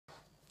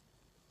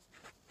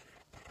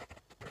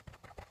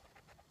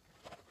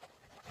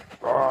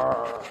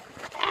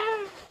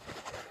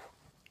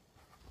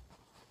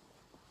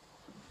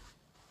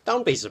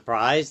Don't be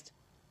surprised.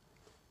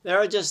 There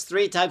are just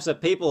three types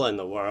of people in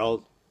the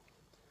world.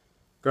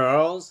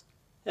 Girls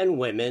and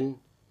women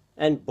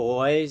and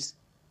boys.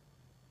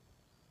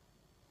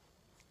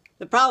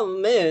 The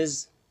problem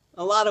is,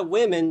 a lot of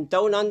women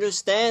don't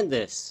understand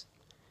this.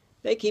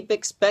 They keep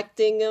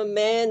expecting a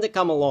man to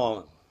come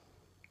along.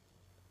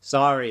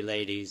 Sorry,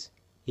 ladies,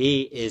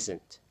 he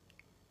isn't.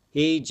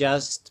 He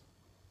just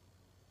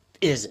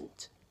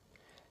isn't.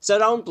 So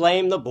don't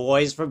blame the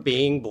boys for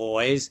being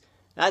boys.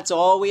 That's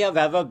all we have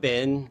ever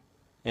been,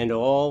 and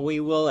all we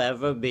will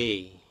ever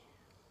be.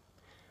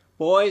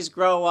 Boys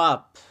grow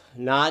up,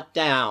 not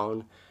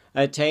down,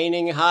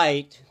 attaining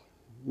height,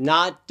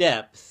 not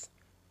depth,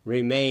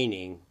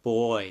 remaining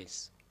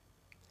boys.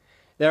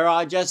 There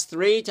are just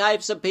three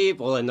types of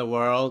people in the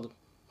world.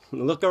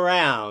 Look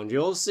around,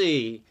 you'll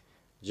see.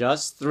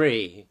 Just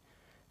three.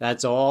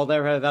 That's all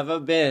there have ever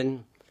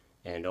been,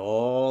 and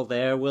all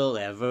there will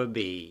ever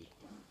be.